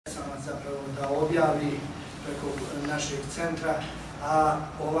zapravo da objavi preko našeg centra, a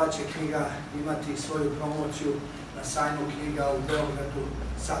ova će knjiga imati svoju promociju na sajmu knjiga u Beogradu,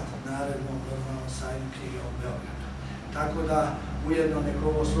 sad narednom normalnom sajmu knjiga u Beogradu. Tako da ujedno nek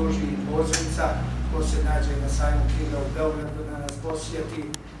ovo služi i pozivica ko se nađe na sajmu knjiga u Beogradu da nas posjeti.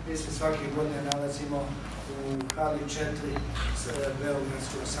 Mi se svake godine nalazimo u hali 4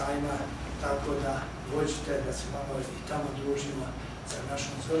 Beogradskog sajma, tako da dođite da se malo i tamo družimo sa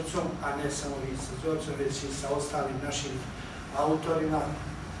našom Zoricom, a ne samo i sa Zoricom, već i sa ostalim našim autorima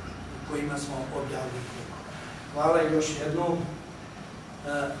kojima smo objavili knjigu. Hvala još jednom.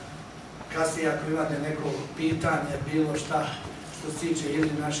 Kasnije ako imate neko pitanje, bilo šta što se tiče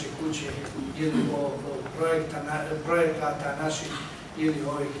ili naše kuće, ili projekata naših, ili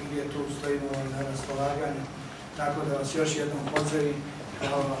ove knjige, tu stojimo na raspolaganju. Tako da vas još jednom pozdravim.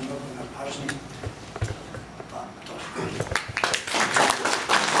 Hvala vam mnogo na pažnji. Pa, to.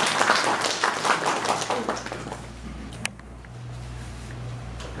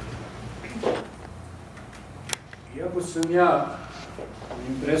 Iako sam ja u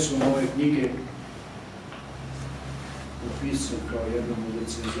impresu ove knjige upisao kao jednom od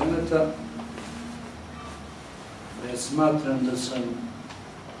recenzenata, ne smatram da sam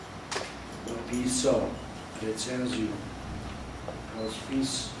napisao recenziju kao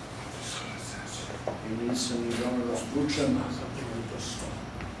spis i nisam ni dovoljno stručan,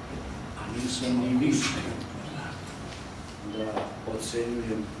 a nisam ni vičan da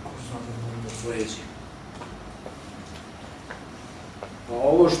ocenjujem poeziju. Pa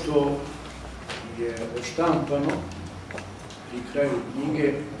ovo što je odštampano pri kraju knjige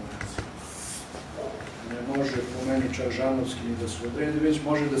ne može po meni čak žanrovski ni da se odredi, već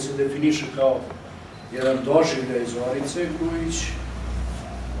može da se definiše kao jedan doživljaj Zorice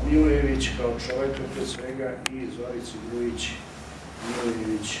Grujić-Miloјevиć kao čoveka pre svega i Zorice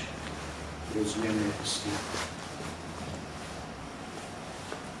Грујиќ-Милојевиć kroz njene stihove.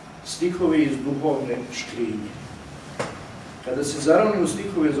 Stihovi iz duhovne škrinje. Kada se zaravni u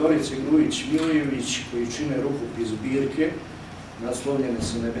stihove Zorice Грујиć-Милојевиć koji čine rukopis zbirke, naslovljene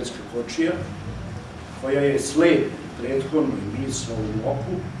se Nebeska kочија, koja je sled prethodnoj misao u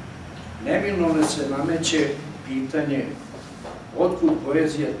oku, neminovno se nameće pitanje otkud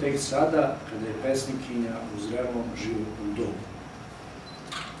poezija tek sada, kada je pesnikinja u zrelom životnom dobu.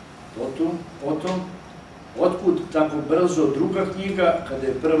 Potom, otkud tako brzo druga knjiga, kada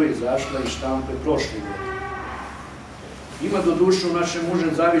je prva izašla iz štampe prošle godine. Ima do duše u našem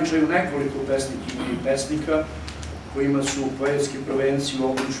užem zavičaju nekoliko pesnikinja i pesnika kojima su poetski prvenci u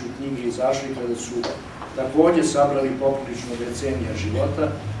obličju knjige izašli kada su takođe sabrali poprilično decenija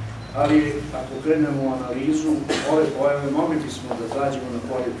života, ali ako krenemo u analizu ove pojave, mogli smo da zađemo na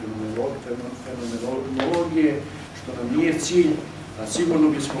polje fenomenologije, što nam nije cilj, a sigurno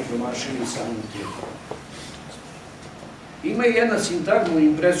bismo promašili samim tijekom. Ima i jedna sintagma u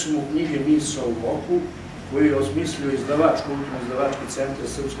impresumu knjige Misao u oku, koju je osmislio izdavač, kulturno-izdavački centar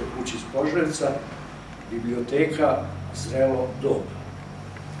Srpske kuće iz Požarevca, biblioteka Zrelo doba.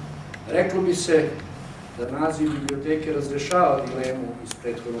 Reklo bi se da naziv biblioteke razrešava dilemu iz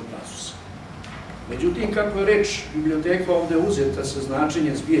prethodnog pasusa. Međutim, kako je reč biblioteka ovde uzeta sa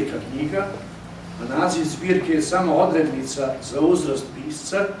značenjem zbirka knjiga, a naziv zbirke je samo odrednica za uzrast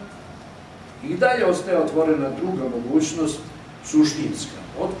pisca, i dalje ostaje otvorena druga mogućnost, suštinska,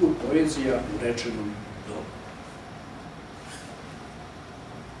 otkud poezija u rečenom dobu.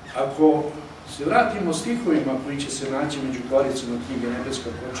 Ako se vratimo stihovima koji će se naći među koricama knjige Nebeska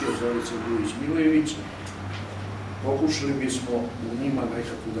kочија Zorice Грујиć-Милојевиć, pokušali bismo u njima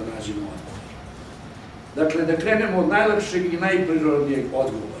nekako da nađemo odgovor. Dakle, da krenemo od najlepšeg i najprirodnijeg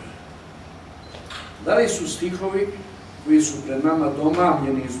odgovora. Da li su stihovi koji su pred nama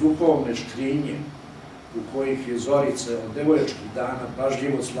domamljeni iz duhovne škrinje, u kojih je Zorica od devojačkih dana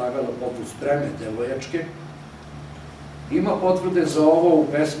pažljivo slagala poput spreme devojačke, ima potvrde za ovo u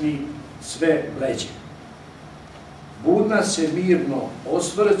pesmi Sve bleđe. Budna se mirno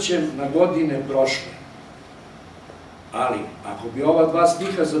osvrćem na godine prošle, ali ako bi ova dva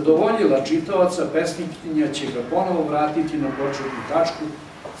stiha zadovoljila čitaoca, pesnikinja će ga ponovo vratiti na početnu tačku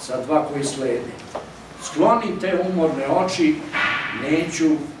sa dva koji slede. Skloni te umorne oči, neću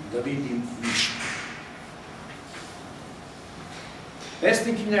da vidim ništa.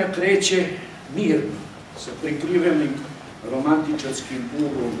 Pesnikinja kreće mirno, sa prikrivenim romantičarskim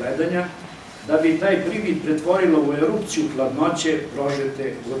uglom gledanja, da bi taj privid pretvorila u erupciju hladnoće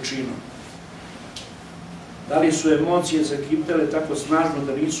prožete gorčinom. Da li su emocije zakiptele tako snažno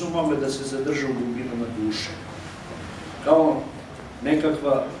da nisu mogle da se zadrže u dubinama duše? Kao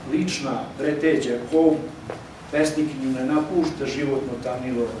nekakva lična preteđa, ko pesnikinju ne napušta životno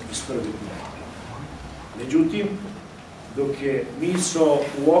tamnilo iz prvih dana. Međutim, dok je misao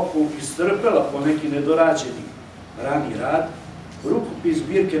u oku istrpela po neki nedorađeni rani rad, rukopis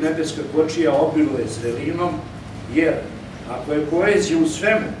zbirke Nebeska kočija obiluje zrelinom, jer ako je poezija u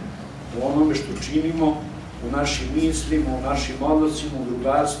svemu, u onome što činimo, u našim mislima, u našim odnosima, u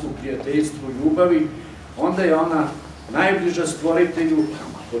drugarstvu, prijateljstvu, ljubavi, onda je ona najbliža stvoritelju,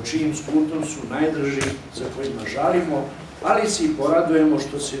 po čijim skutom su najdrži, za kojima žalimo, ali se i poradujemo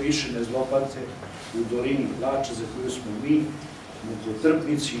što se više ne zlopate u dolini plača za koju smo mi,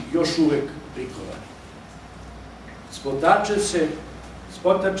 mukotrpnici, još uvek prikovani.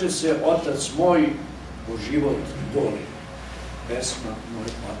 Spotače se otac moj po život doli, pesma Moj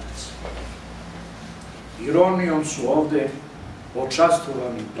otac. Ironijom su ovde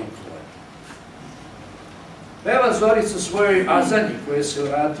počastovani prikovani. Peva Zorica svojoj Azanji koja se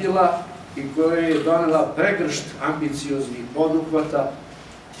vratila i koja je donela pregršt ambicioznih poduhvata,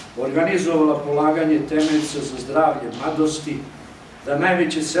 organizovala polaganje temeljca za zdravlje mladosti, da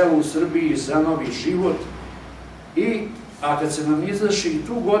najveće selo u Srbiji zanovi život a kad se nam izaši i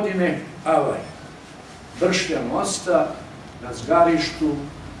tu godine, bršlja mosta na zgarištu,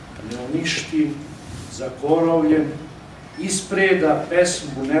 ne uništi, zakorovljen, ispreda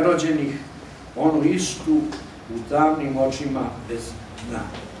pesmu nerođenih, onu istu u tamnim očima bez dna,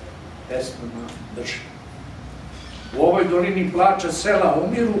 pesmama bršlja. U ovoj dolini plača sela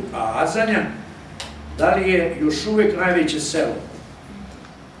umiru, a Azanja, da li je još uvek najveće selo?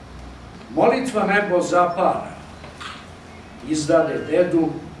 Molitva nebo zapara, izdade dedu,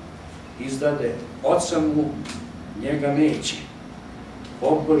 izdade oca mu, njega neće.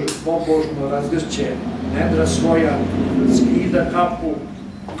 Pobožno razgrće nedra svoja, skida kapu,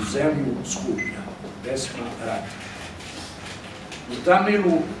 u zemlju skuplja, pesma radi. U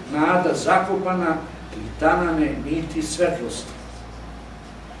tamnilu nada zakopana i tanane niti svetlosti.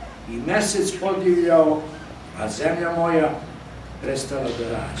 I mesec podivljao, a zemlja moja prestala da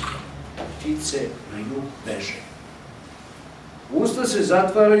rađa. Ptice na jug beže. Usta se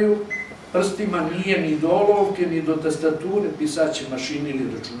zatvaraju, prstima nije ni do olovke, ni do tastature, pisaće mašine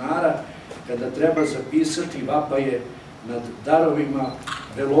ili računara, kada treba zapisati vapaje nad darovima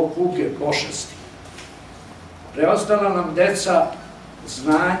belokuge pošasti. Preostala nam deca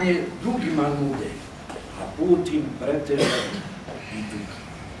znanje drugima nude, a put im pretežan i dug.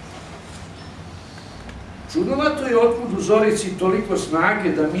 Čudnovato je otkud u Zorici toliko snage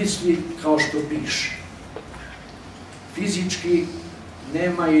da misli kao što piše. Fizički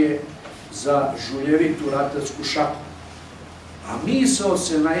nema je za žuljevitu ratarsku šaku, a misao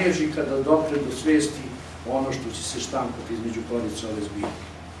se naježi kada dopre do svesti ono što će se štampati između korica ove zbirke.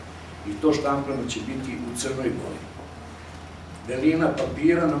 I to štampano će biti u crnoj boji. Belina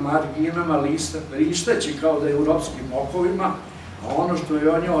papira na marginama lištaće kao da je u ropskim okovima, a ono što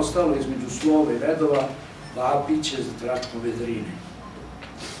je od nje ostalo između slova i redova vapiće za tračkom vedrine.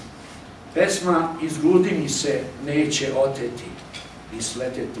 Pesma iz grudi mi se neće oteti i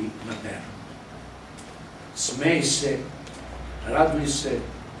sleteti na peru. Smej se, raduj se,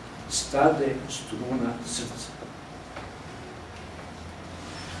 stade struna srca.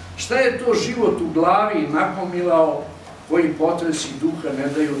 Šta je to život u glavi nakomilao, koji potresi duha ne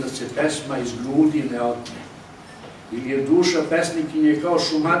daju da se pesma iz grudi ne otme? Ili je duša pesnikinje kao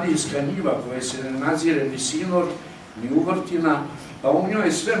šumadijska njiva koja se ne nazire ni sinor, ni uvrtina, pa u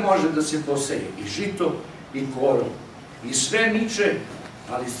njoj sve može da se poseje, i žito, i korov, i sve niče,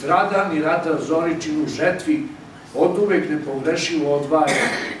 ali stradalni ratar Zoričinu žetvi oduvek nepogrešivo odvaja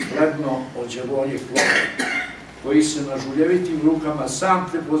hlebno od đavolje klopa, koji se na žuljevitim rukama sam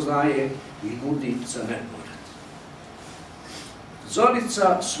prepoznaje i nudi za nepovrat.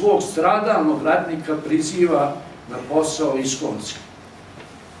 Zorica svog stradalnog radnika priziva na posao iskonski.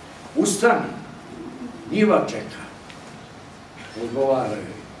 Ustani, njiva čeka, odgovara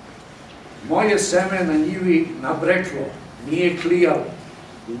joj. Moje seme na njivi nabreklo, nije klijalo,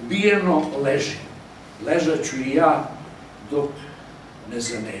 ubijeno leži. Ležat ću i ja dok ne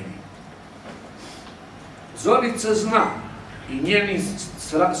zanemim. Zorica zna i njeni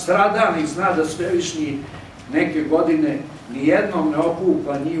stradalnik zna da Svevišnji neke godine nijednom ne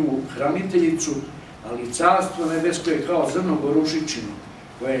okupa njivu hraniteljicu, ali carstvo nebesko je kao zrno gorušičino,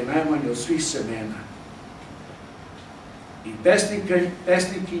 koje je najmanje od svih semena. I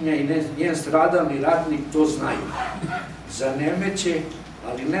pesnikinja i njen stradalni ratnik to znaju. Zanemeće,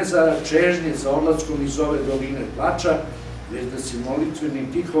 ali ne za čežnje za odlaskom iz ove doline plača, već da se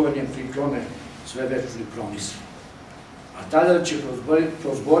molitvenim tihovanjem priklone sve večni promisli. A tada će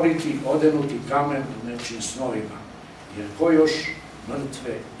prozboriti odenuti kamen u nečim snovima, jer ko još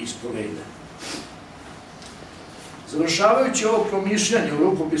mrtve ispoveda. Završavajući ovo promišljanje u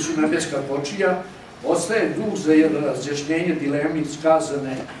rukopisu Nebeska kочија, ostaje duh za razjašnjenje dileme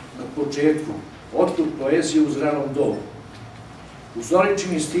iskazane na početku, otkud poezije u zrelom dobu. U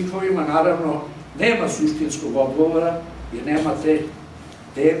Zoričinim stihovima, naravno, nema suštinskog odgovora, jer nema te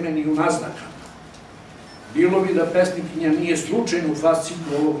teme ni u naznakama. Bilo bi da pesnikinja nije slučajno u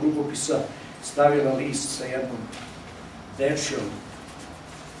fasciklu ovog rukopisa stavila list sa jednom dečjom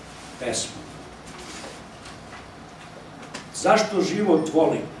pesmom. Zašto život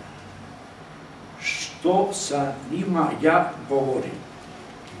volim? Što sa njima ja govorim?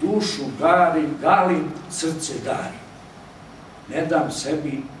 Dušu galim, srce darim. Ne dam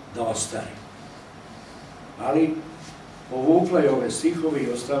sebi da ostarim. Ali povukla je ove stihove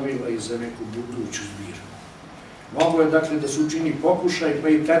i ostavila ih za neku buduću zbirku. Moglo je dakle da se učini pokušaj pa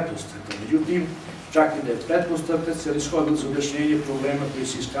i pretpostavka. Međutim, čak i da je pretpostavka celishodna za objašnjenje problema koji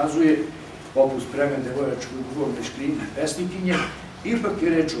se iskazuje, poput spreme devojačke ugovorne škrinje pesnikinje, ipak je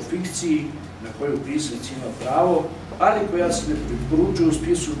reč o fikciji na koju pisac ima pravo, ali koja se ne preporučuje u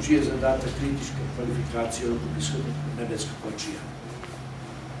spisu čiji je zadatak kritička kvalifikacija rukopisa Nebeska kочија.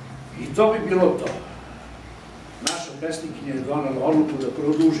 I to bi bilo to. Naša pesnikinja je donela odluku da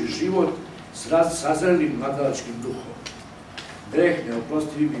produži život s sazrelim mladalačkim duhom. Greh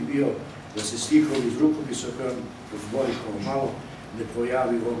neoprostivi bi bio da se stihovi iz rukopisa koje vam pozbori kao malo ne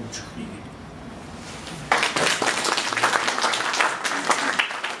pojavi u ovom knjigi.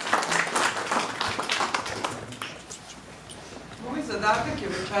 Moj zadatak je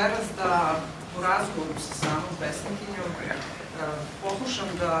večeras da u razgovoru sa samom pesnikinjom pokušam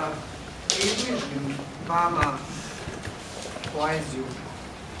da približim vama poeziju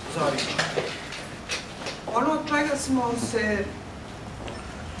Zorića. Ono od čega smo se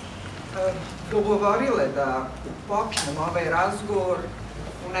dogovorile da počnemo ovaj razgovor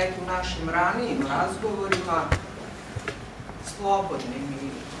u nekim našim ranijim razgovorima, slobodnim i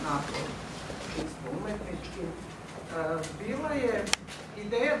napravo čisto umetničkim, bila je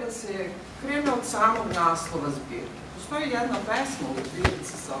ideja da se krene od samog naslova zbirke. Postoji jedna pesma u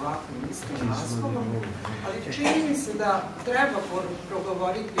zbirci sa ovakvim istim naslovom, ali čini mi se da treba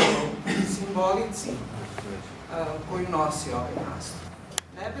progovoriti o simbolici koju nosi ovaj naslov.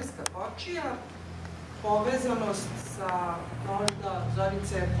 Nebeska kочија, povezanost sa možda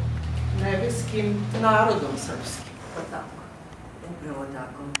Zorice nebeskim narodom srpskim. Pa tako, upravo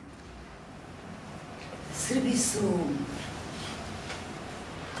tako. Srbi su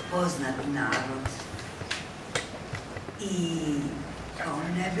poznat narod i kao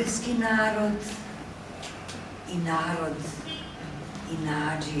nebeski narod i narod i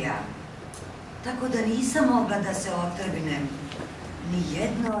nađija. Tako da nisam mogla da se otrgnem ni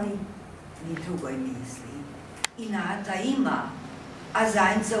jednoj, ni drugoj misli. Inata ima, a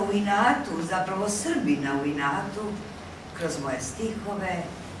zajednica u inatu, zapravo Srbina u inatu, kroz moje stihove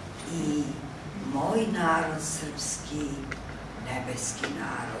i moj narod srpski, nebeski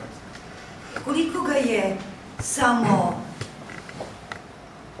narod. Koliko ga je samo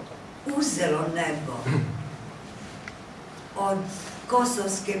uzelo nebo od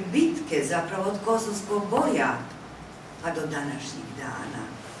Kosovske bitke, zapravo od Kosovskog boja, pa do današnjih dana.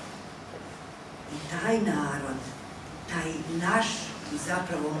 I taj narod, taj naš,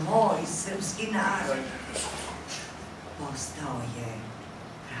 zapravo moj srpski narod, postao je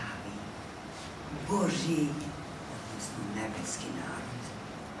pravi, Božji, odnosno nebeski narod.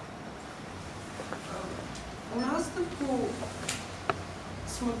 U nastavku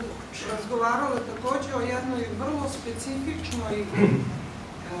smo razgovarali takođe o jednoj vrlo specifičnoj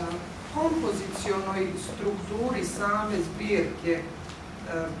kompozicionoj strukturi same zbirke,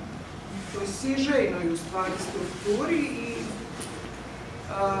 toj sižejnoj u stvari strukturi i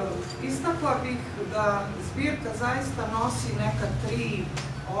istakla bih da zbirka zaista nosi neka tri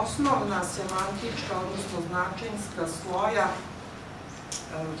osnovna semantička, odnosno značenjska sloja,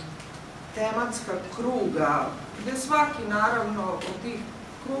 tematska kruga, gde svaki naravno od tih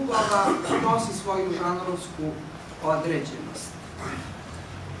krugova nosi svoju žanrovsku određenost.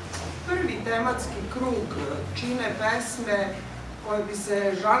 Prvi tematski krug čine pesme koje bi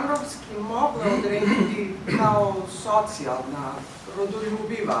se žanrovski mogle odrediti kao socijalna,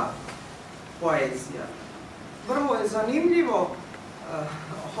 rodoljubiva poezija. Vrlo je zanimljivo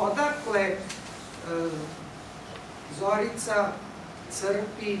odakle Zorica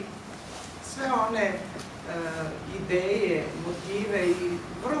crpi sve one ideje, motive i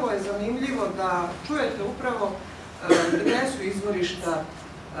vrlo je zanimljivo da čujete upravo gde su izvorišta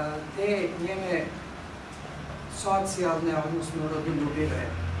te njene socijalne, odnosno rodoljubive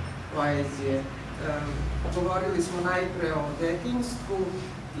poezije. Govorili smo najpre o detinjstvu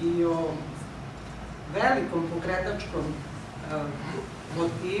i o velikom pokretačkom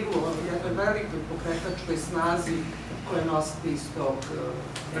motivu, o jednoj velikoj pokretačkoj snazi koje nosite iz tog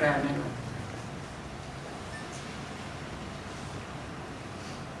vremena.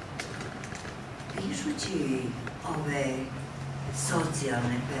 Pišući ove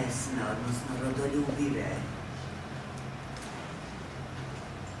socijalne pesme, odnosno rodoljubive,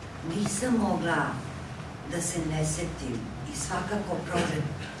 nisam mogla da se ne setim i svakako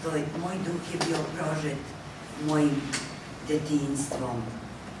moj duh je bio prožet mojim detinjstvom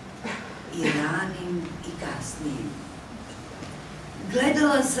i ranim i kasnijim.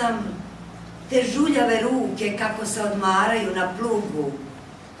 Gledala sam te žuljave ruke kako se odmaraju na plugu.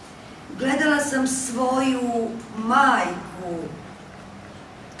 Gledala sam svoju majku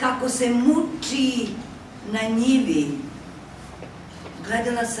kako se muči na njivi.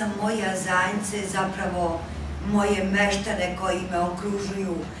 Gledala sam moje azanjce, zapravo moje meštane koji me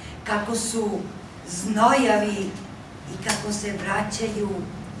okružuju, kako su znojavi i kako se vraćaju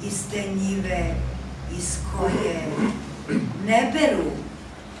iz te njive iz koje ne beru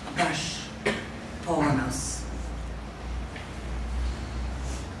baš ponos.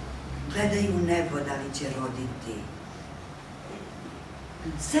 Gledaju nebo da li će roditi.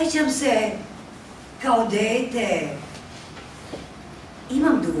 Sećam se kao dete,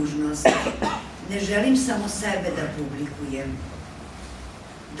 imam dužnost, ne želim samo sebe da publikujem,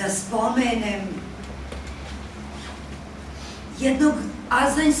 da spomenem jednog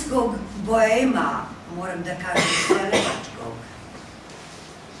azanjskog boema, moram da kažem selevačkog,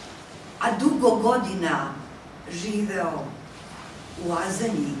 a dugo godina živeo u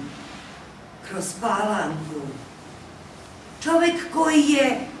Azanji, kroz Palanku. Čovek koji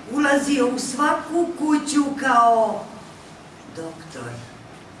je ulazio u svaku kuću kao doktor.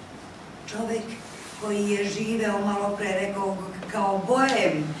 Čovek koji je živeo, malo pre rekao, kao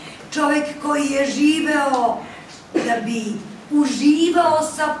boem. Čovek koji je živeo da bi uživao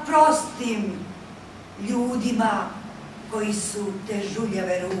sa prostim ljudima koji su te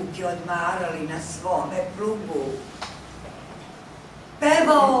žuljave ruke odmarali na svome plugu.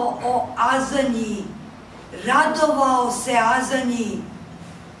 Pevao o Azanji, radovao se Azanji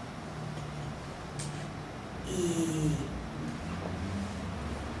i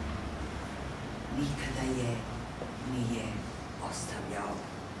nikada je nije ostavljao.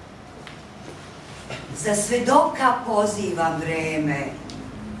 Za svedoka pozivam vreme.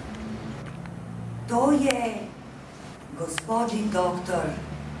 To je gospodin doktor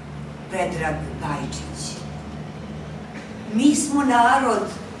Predrag Bajčić. Mi smo narod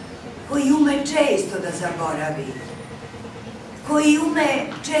koji ume često da zaboravi, koji ume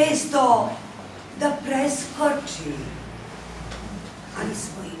često da preskoči, ali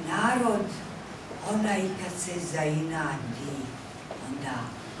smo i narod onaj kad se zainati, onda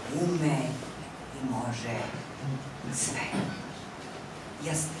ume i može sve.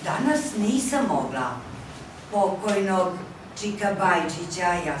 Ja danas nisam mogla pokojnog Čika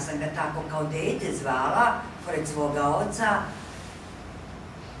Bajčića, ja sam ga tako kao dete zvala, pored svoga oca,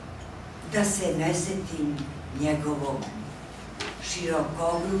 da se ne setim njegovog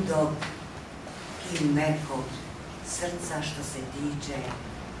širokogrudog i mekog srca što se tiče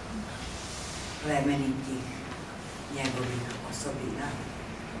plemenitih njegovih osobina.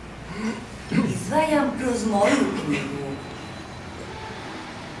 Izdvajam kroz moju knjigu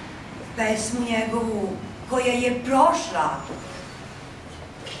pesmu njegovu koja je prošla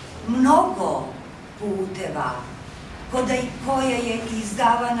mnogo puteva, koja je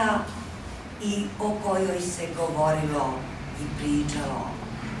izdavana i o kojoj se govorilo i pričalo.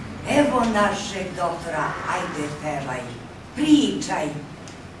 Evo našeg doktora, ajde pevaj, pričaj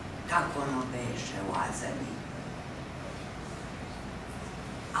kako ono beše u Azanji.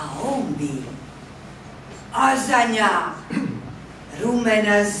 A on bi, Azanja,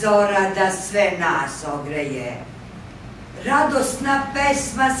 rumena zora da sve nas ogreje, radosna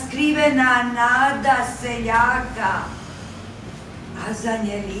pesma skrivena nada seljaka,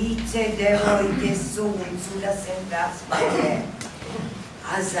 Azanje lice devojke suncu da se raspeje,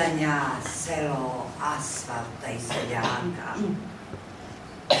 Azanja selo asfalta i seljaka.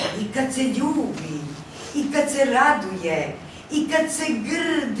 I kad se ljubi, i kad se raduje, i kad se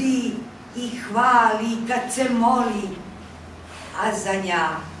grdi i hvali, i kad se moli, Azanja,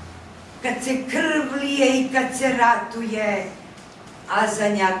 kad se krv lije i kad se ratuje,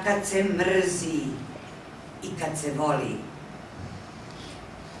 Azanja kad se mrzi i kad se voli.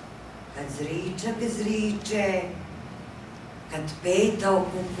 Kad zričak zriče, kad peta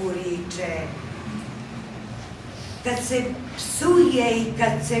okukuriče, kad se psuje i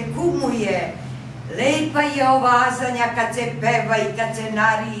kad se kumuje, lepa je ova Azanja kad se peva i kad se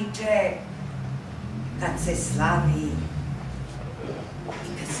nariče. kad se slavi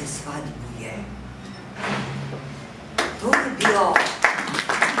i kad se svadbuje. To je bilo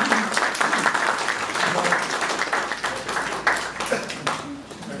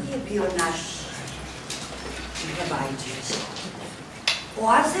naš Грујиќ. O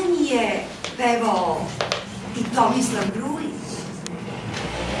Azanji je pevao i Tomislav Grujić,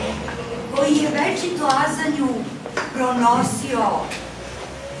 koji je večito Azanju pronosio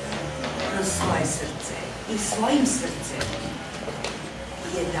kroz svoje srce i svojim srcem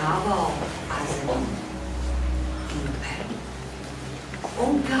je davao Azanju ime.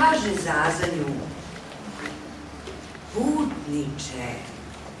 On kaže za Azanju: putniče,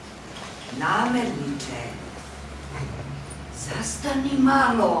 namerniče, zastani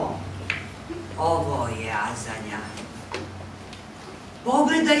malo, ovo je Azanja.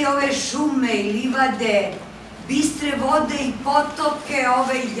 Pogledaj ove šume i livade, bistre vode i potoke,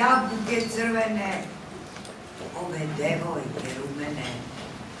 ove jabuke crvene, ove devojke rumene.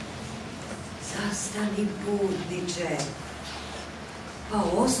 Zastani, putniče, pa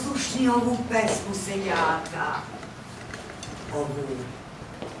oslušni ovu pesmu seljaka, ovu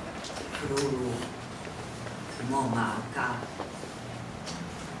krulu momaka.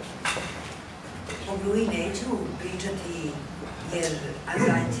 O Gruji neću pričati jer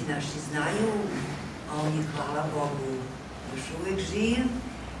Azanjci naši znaju, a on je, hvala Bogu, još uvek živ.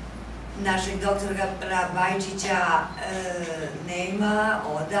 Našeg doktora Bajčića nema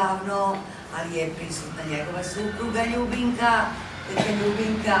odavno, ali je prisutna njegova supruga Ljubinka, teta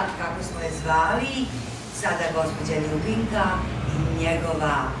Ljubinka, kako smo je zvali, sada gospođa Ljubinka i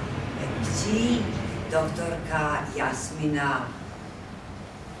njegova kći, doktorka Jasmina,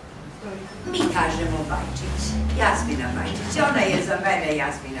 mi kažemo Bajčić, Jasmina Bajčić, ona je za mene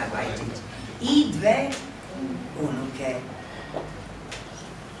Jasmina Bajčić, i dve unuke.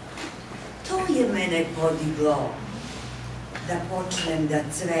 To je mene podiglo da počnem da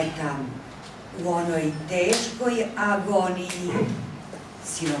cvetam u onoj teškoj agoniji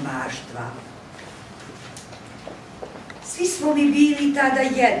siromaštva. Svi smo mi bili tada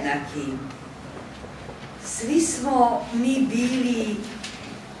jednaki. Svi smo mi bili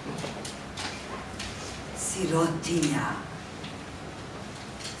sirotinja.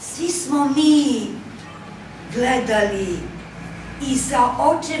 Svi smo mi gledali i sa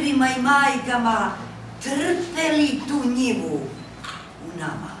očevima i majkama trpeli tu njivu u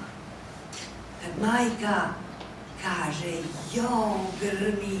nama. Kad majka kaže, jo,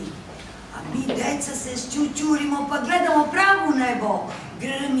 grmi, a mi deca se šćućurimo pa gledamo pravo nebo,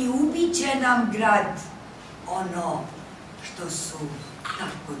 grmi, ubiće nam grad, ono što su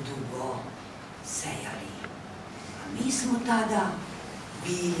tako dugo sejali. A mi smo tada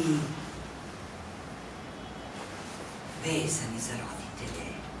bili vezani za roditelje,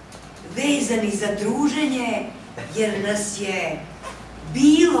 vezani za druženje, jer nas je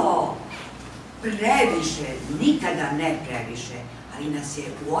bilo previše, nikada ne previše, ali nas je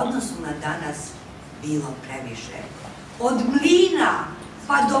u odnosu na danas bilo previše. Od mlina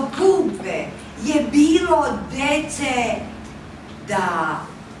pa do pumpe je bilo dece da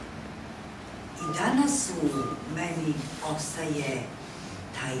i danas u meni ostaje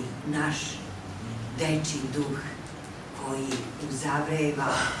taj naš dečji duh koji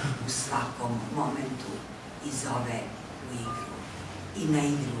uzavreva u svakom momentu i zove u igru i na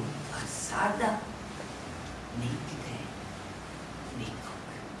igru, a sada nigde nikog.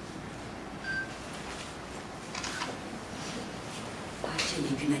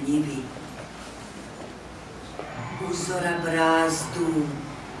 Paćenik na njivi uzora brazdu,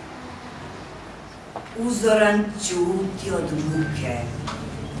 uzoran ćuti od muke,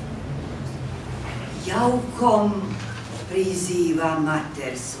 jaukom priziva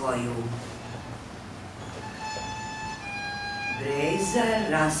mater svoju. Breza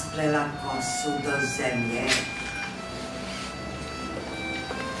rasplela kosu do zemlje,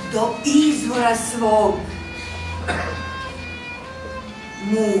 do izvora svog,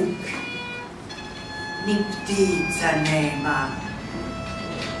 muk, ni ptica nema.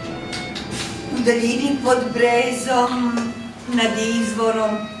 U daljini pod brezom, nad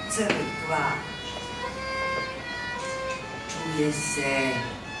izvorom crkva, čuje se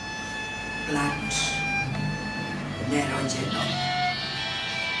plač nerođenog.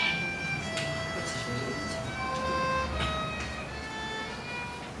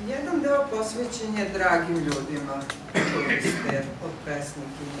 Jedan deo posvećen je dragim ljudima koji ste od pesme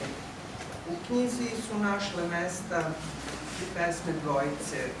Kњige. U knjizi su našle mesta i pesme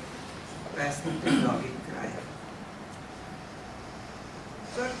dvojice, pesme Kњiževnog kraja.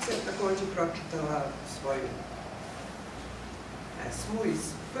 Zorica je takođe pročitala svoju pesmu iz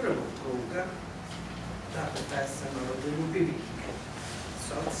prvog kruga pesama rodoljubivih,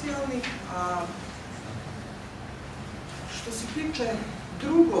 socijalnih, a što se tiče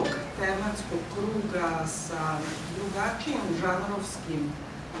drugog tematskog kruga sa drugačijim žanrovskim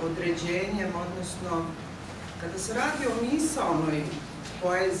određenjem, odnosno kada se radi o misaonoj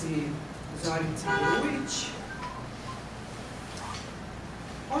poeziji Zorice Grujić,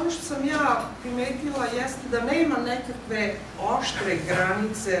 ono što sam ja primetila jeste da nema nekakve oštre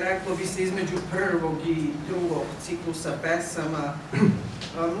granice, reklo bi se, između prvog i drugog ciklusa pesama.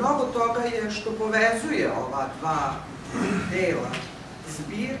 Mnogo toga je što povezuje ova dva dela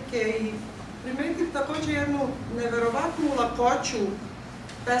zbirke i primetim takođe jednu neverovatnu lakoću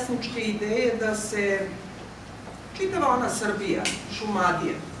pesničke ideje da se čitava ona Srbija,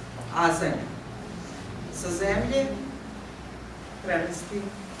 Šumadija, Azanja, sa zemlje premesti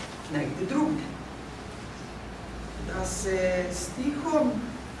negde drugde. Da se stihom,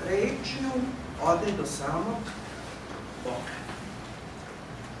 rečju ode do samog Boga.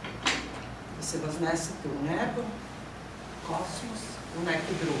 Da se vaznesete u nebo, kosmos, u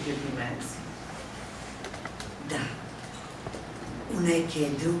neke druge dimenzije. Da, u neke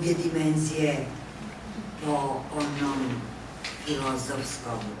druge dimenzije po onom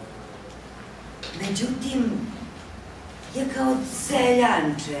filozofskom. Međutim, ja kao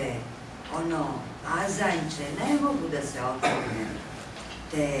seljanče, azanjče, ne mogu da se otrgnem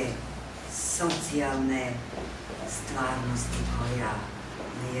te socijalne stvarnosti koja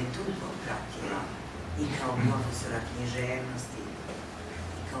me je tu popratila i kao profesora književnosti,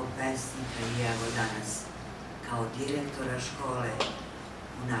 i kao pesnika, i evo danas kao direktora škole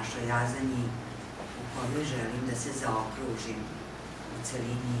u našoj Azanji, u kojoj želim da se zaokružim u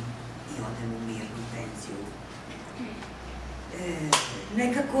celini i odem u mirnu penziju.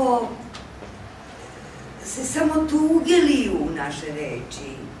 Nekako se samo tuge liju u naše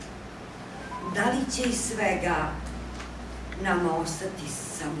reči. Da li će iz svega nama ostati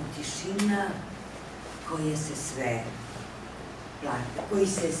samo tišina koje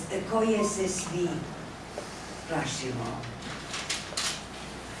se svi plašimo?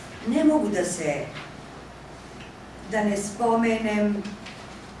 Ne mogu da ne spomenem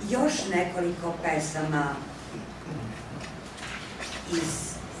još nekoliko pesama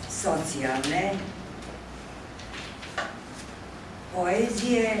iz socijalne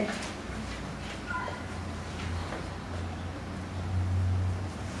poezije.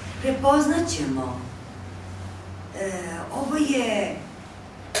 Prepoznaćemo, ovo je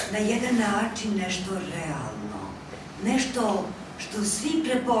na jedan način nešto realno, nešto što svi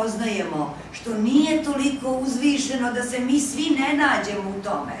prepoznajemo, što nije toliko uzvišeno da se mi svi ne nađemo u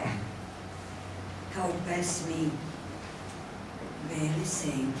tome. Kao u pesmi Bele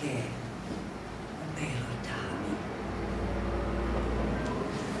senke u beloj tami.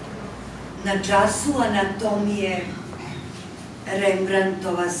 Na času anatomije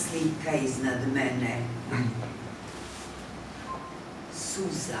Rembrandtova slika iznad mene.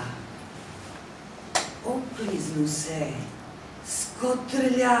 Suza okliznu se,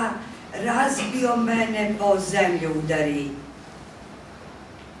 skotrlja, razbio mene, po zemlju udari.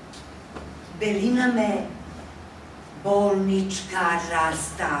 Belina me bolnička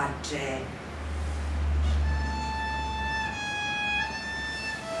rastače.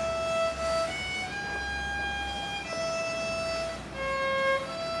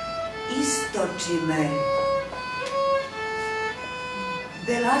 Istoči me,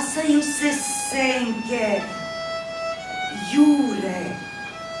 belasaju se senke, jure,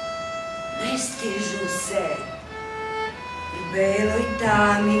 ne stižu se, u beloj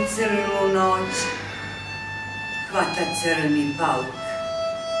tami crnu noć hvata crni pauk.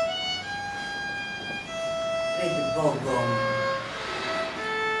 Pred Bogom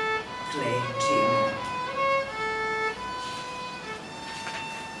klečimo.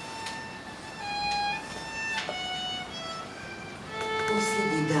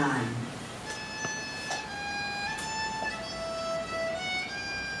 Posljednji dan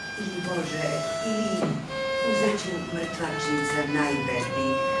ili Bože, ili uzet ću mrtvačnica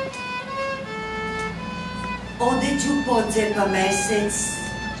najbednijih. Odeću pocepa mesec,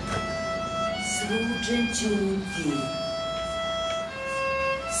 slučen ćuti,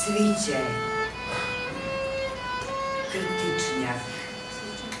 sviće, krtičnjak,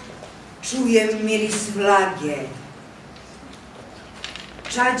 čujem miris vlage,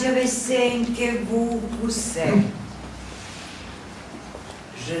 čađave senke vuku se,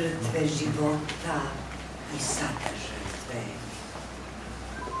 žrtve života i sada žrtve,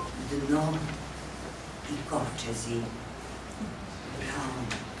 dno i kočezi, braun,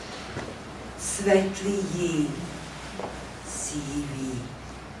 svetliji, sivi,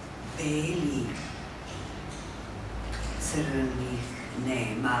 beli, crnih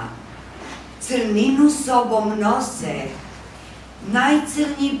nema. Crninu sobom nose,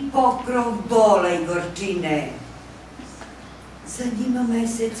 najcrnji pokrov bola i gorčine. Za njima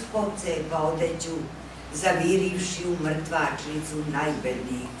mesec pocepa odeću, zavirivši u mrtvačnicu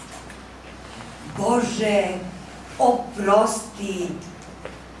najbednijih. Bože, oprosti,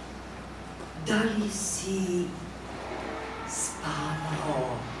 da li si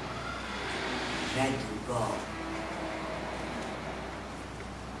spavao predugo?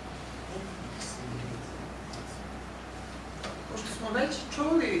 Pošto smo već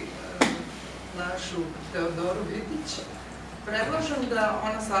čuli našu Teodoru Vidić, predlažem da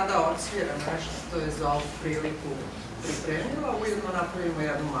ona sada odsvira nešto što je za ovu priliku pripremila, ujedno napravimo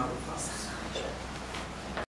jednu malu pauzu.